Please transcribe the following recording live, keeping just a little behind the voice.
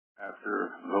After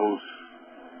those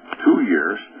 2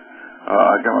 years,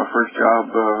 I got my first job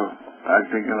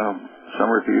acting in a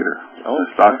summer theater, a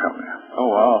stock company. Oh,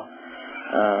 wow.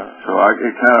 So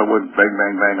it kind of went bang,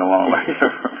 bang, bang along like that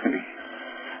for me.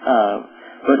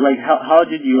 But, like, how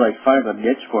did you, like, find a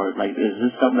niche for it? Like, is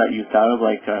this something that you thought of,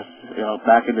 like,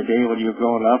 back in the day when you were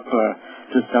growing up?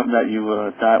 Just something that you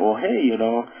thought, well, hey,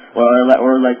 or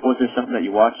like, was there something that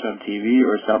you watched on TV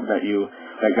or something that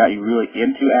got you really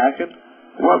into acting?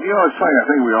 Well, it's funny. I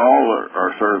think we all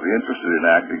are sort of interested in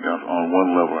acting on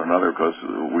one level or another because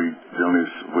we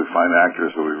find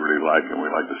actors that we really like and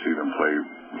we like to see them play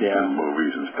in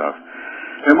movies and stuff.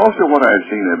 And most of what I had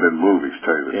seen had been movies, to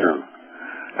tell you the truth.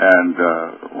 And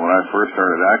when I first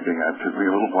started acting, it took me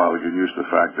a little while to get used to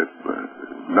the fact that,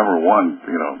 number one,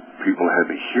 people had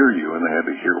to hear you and they had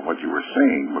to hear what you were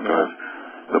saying because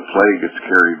the play gets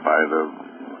carried by the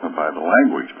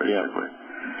language, basically.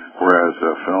 Whereas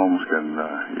films you can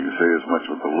say as much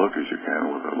with the look as you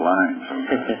can with the lines.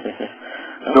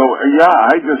 So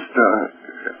I just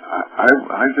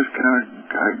kind of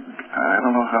I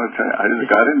don't know how to tell you. I just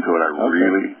got into it. I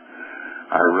really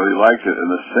liked it, and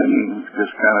the singing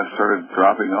just kind of started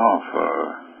dropping off,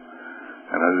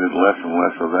 and I did less and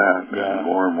less of that, and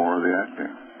more of the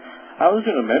acting. I was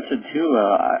going to mention, too,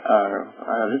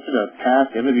 this is a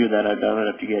past interview that I've done,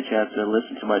 and if you get a chance to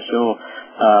listen to my show,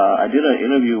 I did an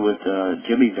interview with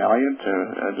Jimmy Valiant,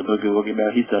 the Boogie Woogie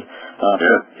Man. He's a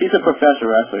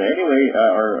professional wrestler anyway,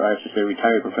 or I should say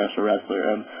retired professional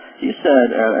wrestler, and he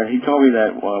said, and he told me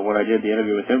that when I did the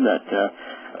interview with him that,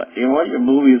 in one of your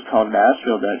movies called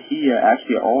Nashville, that he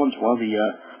actually owns one of the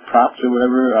props or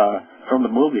whatever from the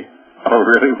movie. Oh,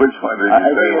 really? Which one did you say?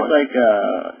 I think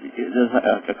it's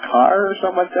like a car or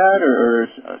something like that, or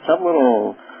some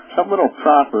little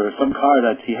prop or some car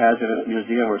that he has in a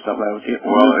museum or something.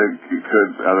 Well, it could.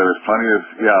 There's plenty of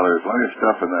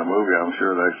stuff in that movie. I'm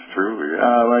sure that's true.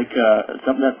 Yeah. Like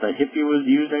something that the hippie was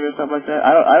using or something like that.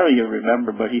 I don't even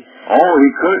remember, but he. Oh, he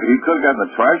could have gotten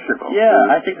a tricycle. Yeah,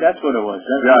 I think that's what it was.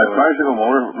 A tricycle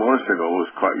motorcycle was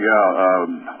quite.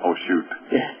 Yeah. Oh shoot.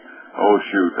 Yeah. Oh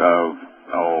shoot.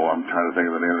 I'm trying to think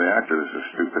of the name of the actor. This is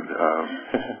stupid.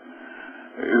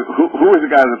 Who was the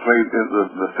guy that played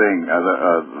the thing?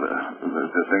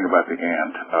 The thing about the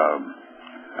ant.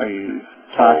 Are you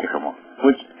talking? Come on.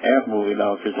 Which ant movie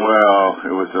now? Well,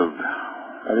 it was a.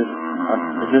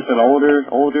 Is this an older?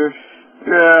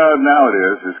 Yeah, now it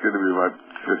is. It's going to be about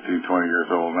 15, 20 years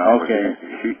old now. Okay.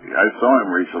 I saw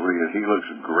him recently, and he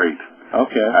looks great.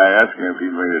 Okay. I asked him if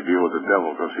he'd made a deal with the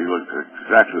devil because he looked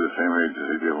exactly the same age as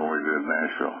he did when we did in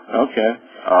Nashville. Okay.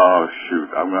 Oh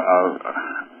shoot! I'm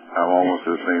almost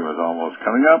the same as almost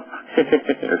coming up.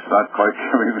 It's not quite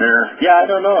coming there. Yeah, I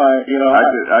don't know. I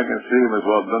can see him as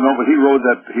well. No, but he rode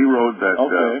that.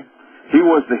 Okay. He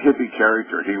was the hippie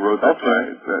character. He rode that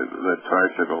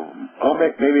tricycle. Oh,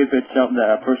 maybe if it's something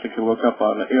that a person can look up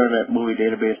on the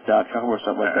internetmoviedatabase.com or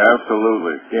something like that.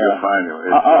 Absolutely. Yeah. You'll find him.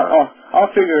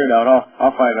 I'll figure it out.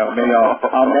 I'll find out. Maybe I'll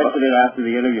mention it after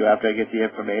the interview, after I get the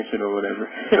information or whatever.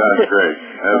 That's great.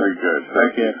 That'd be good.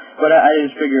 Thank you. But I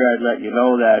just figured I'd let you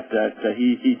know that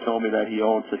he told me that he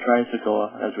owns the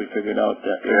tricycle, as we figured out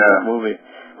in that movie,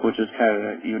 which is kind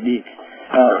of unique.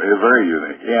 It's very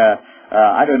unique. Yeah.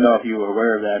 I don't know if you were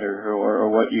aware of that or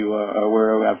what you are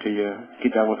aware of after you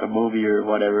get done with a movie or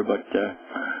whatever, but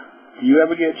do you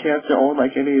ever get a chance to own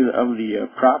like any of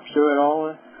the props or at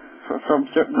all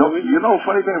from certain movies?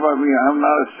 Funny thing about me, I'm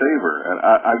not a saver, and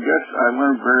I guess I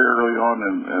learned very early on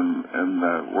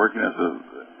in working as an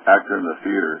actor in the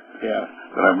theater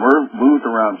that I moved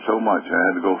around so much. I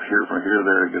had to go from here to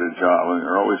there to get a job, and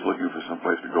you're always looking for some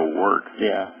place to go work.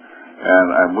 Yeah.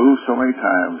 And I moved so many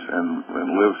times and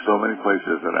lived so many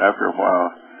places that after a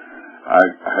while, I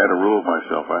had a rule of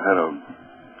myself. I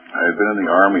had been in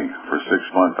the Army for 6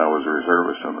 months. I was a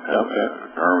reservist,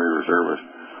 Army reservist.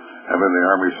 I've been in the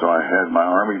Army, so I had my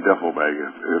Army duffel bag.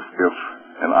 If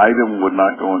an item would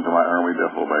not go into my Army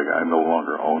duffel bag, I no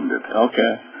longer owned it.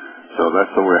 Okay. So that's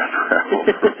the way I traveled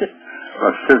for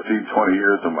about 15, 20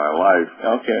 years of my life.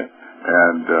 Okay.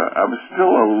 And I'm still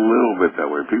a little bit that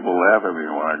way. People laugh at me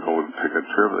when I go and take a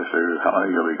trip. They say, how long are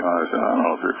you going to be gone? I said, I don't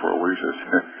know, 3 or 4 weeks.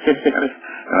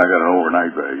 And I got an overnight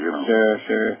bag,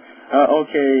 Sure.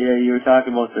 Okay, you were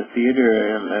talking about the theater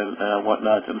and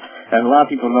whatnot. And a lot of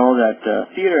people know that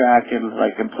theater acting,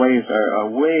 like in plays, are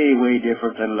way, way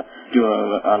different than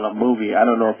doing on a movie. I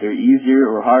don't know if they're easier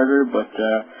or harder, but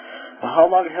how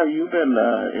long have you been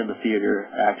in the theater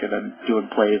acting and doing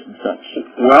plays and such?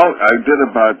 Well, I did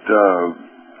about 15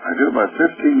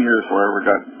 years where I ever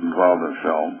got involved in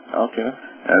film. Okay.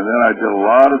 And then I did a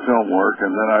lot of film work,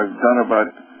 and then I've done about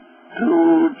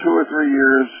two or 3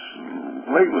 years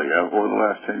lately, over the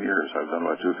last 10 years, I've done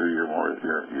about 2 or 3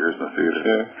 years in the theater.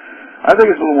 Sure. I think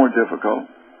it's a little more difficult.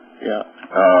 Yeah.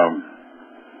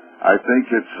 I think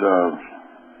it's,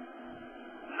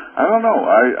 I don't know.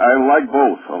 I like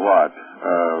both a lot.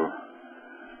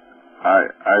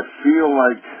 I feel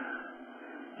like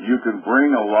you can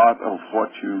bring a lot of what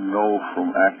you know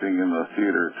from acting in the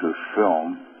theater to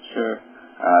film. Sure.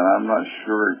 And I'm not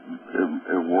sure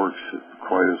it works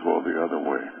quite as well the other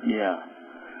way. Yeah.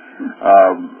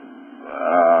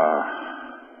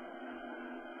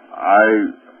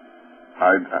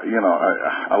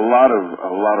 A lot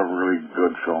of really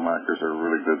good film actors are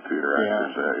really good theater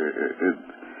actors.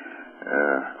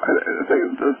 I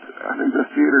think the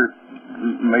theater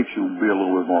makes you be a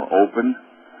little bit more open,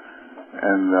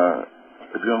 and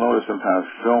if you'll notice, sometimes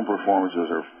film performances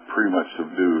are pretty much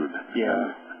subdued.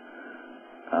 Yeah.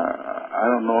 I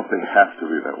don't know if they have to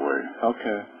be that way.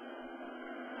 Okay.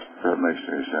 If that makes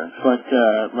any sense. But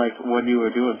like when you were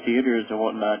doing theaters and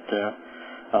whatnot,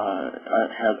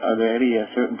 are there any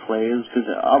certain plays? Because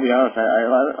I'll be honest,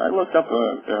 I looked up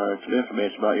some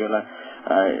information about you, and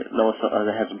I know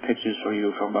I had some pictures for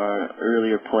you from our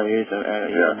earlier plays,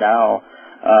 and now.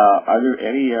 Are there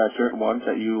any certain ones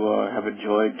that you have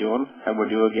enjoyed doing and would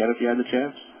do again if you had the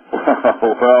chance?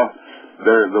 Well,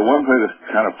 the one play that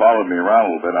kind of followed me around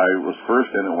a little bit, I was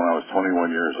first in it when I was 21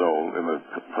 years old, and the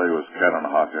play was Cat on a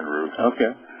Hot Tin Roof.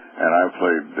 Okay. And I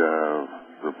played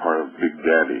the part of Big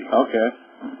Daddy. Okay.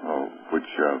 Which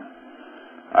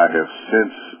I have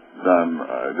since done.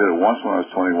 I did it once when I was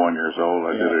 21 years old.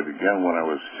 I did it again when I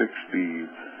was 64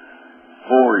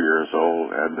 years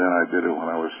old, and then I did it when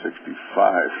I was 65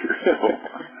 years old.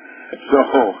 So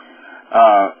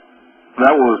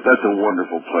that's a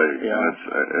wonderful play, and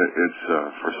it's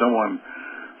for someone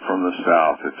from the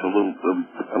South. It's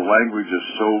the language is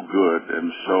so good,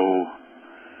 and so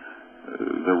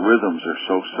the rhythms are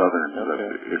so Southern that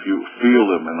if you feel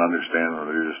them and understand them,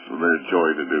 they're a joy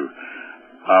to do.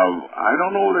 I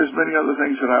don't know if there's many other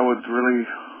things that I would really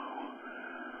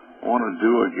want to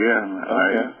do again.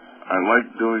 I like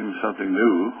doing something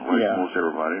new, like most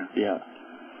everybody. Yeah.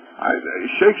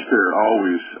 Shakespeare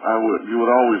you would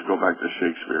always go back to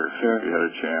Shakespeare if you had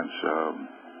a chance.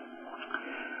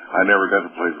 I only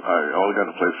got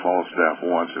to play Falstaff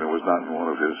once, and it was not in one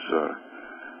of his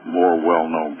more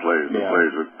well-known plays. The play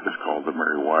is called The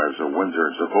Merry Wives of Windsor,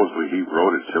 and supposedly he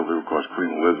wrote it simply because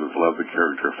Queen Elizabeth loved the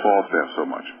character of Falstaff so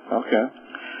much. Okay.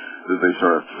 That they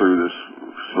sort of threw this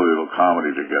silly little comedy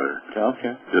together.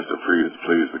 Okay. Just to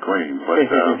please the Queen. But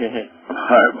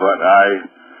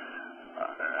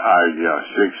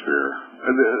Shakespeare.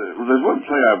 There's one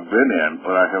play I've been in,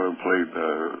 but I haven't played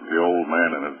the old man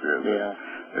in it.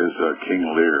 Is King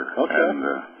Lear. Okay. And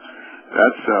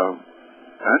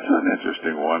that's an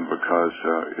interesting one because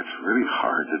it's really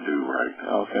hard to do right.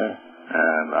 Okay.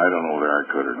 And I don't know whether I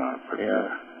could or not, but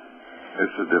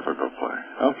it's a difficult play.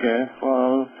 Okay.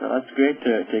 Well, that's great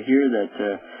to hear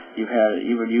that you've had,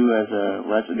 even you as a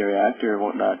legendary actor and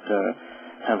whatnot,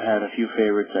 have had a few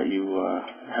favorites that you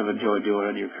have enjoyed doing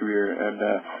in your career. And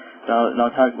now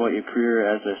talking about your career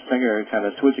as a singer, kind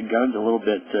of switching guns a little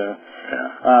bit.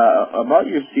 About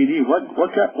your CD,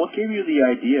 what gave you the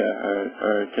idea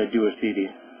to do a CD?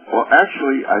 Well,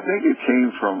 actually, I think it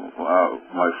came from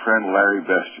my friend Larry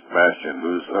Bastian,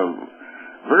 who's a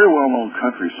very well-known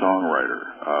country songwriter.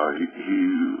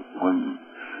 When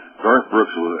Garth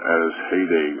Brooks was at his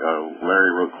heyday,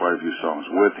 Larry wrote quite a few songs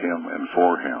with him and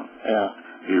for him. Yeah.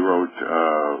 He wrote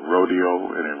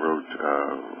Rodeo, and he wrote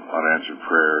Unanswered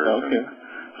Prayers, and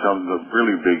some of the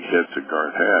really big hits that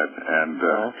Garth had. And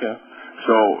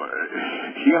so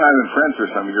he and I have been friends for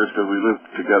some years because we lived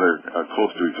together close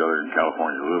to each other in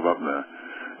California. We live up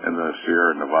in the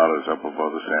Sierra Nevadas up above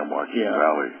the San Joaquin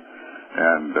Valley.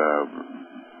 And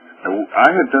I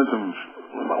had done some,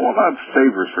 well, not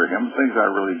favors for him, things I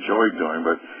really enjoyed doing,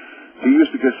 but he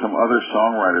used to get some other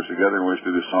songwriters together, and we used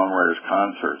to do songwriters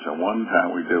concerts. And one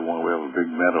time we did one, we have a big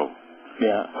meadow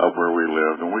up where we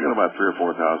lived, and we got about 3,000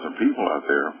 or 4,000 people out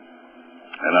there.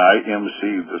 And I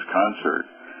emceed this concert,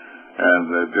 and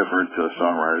the different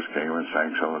songwriters came and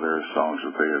sang some of their songs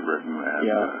that they had written, and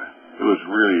it was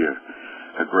really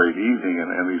a great evening,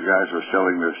 and these guys were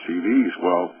selling their CDs.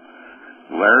 Well,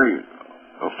 Larry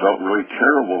felt really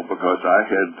terrible because I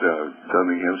had done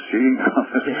the emceeing on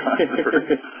this concert,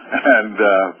 and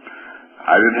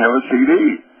I didn't have a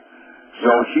CD. So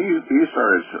he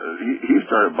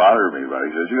started bothering me about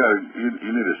it. He says, you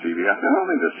need a CD. I said, I don't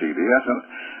need a CD. I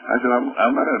said,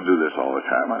 I'm not going to do this all the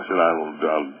time. I said, I'll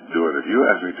do it if you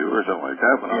ask me to or something like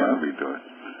that, but I'm not going to be doing it.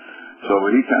 So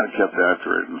he kind of kept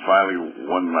after it, and finally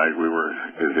one night we were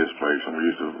at his place, and we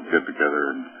used to get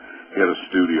together, and he had a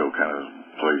studio kind of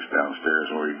place downstairs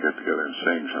where we'd get together and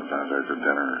sing sometimes after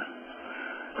dinner.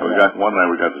 And one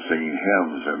night we got to singing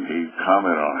hymns, and he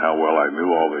commented on how well I knew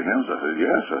all the hymns. I said,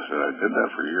 yes. I said, I did that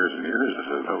for years and years. I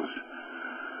said, that was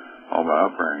all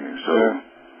my upbringing. So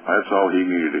that's all he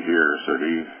needed to hear. So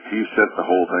he set the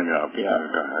whole thing up. Yeah.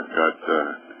 I've got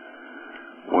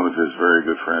one of his very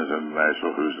good friends in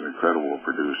Nashville who's an incredible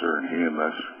producer, and he and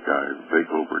this guy, they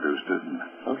co-produced it. And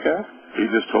he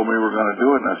just told me we're going to do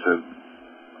it, and I said,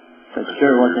 that's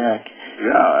sure, what the heck.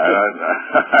 Yeah,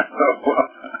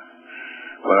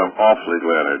 well, I'm awfully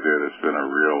glad I did. It's been a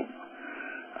real,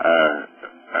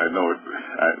 I know it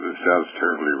sounds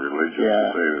terribly religious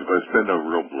to say this, but it's been a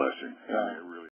real blessing. Yeah.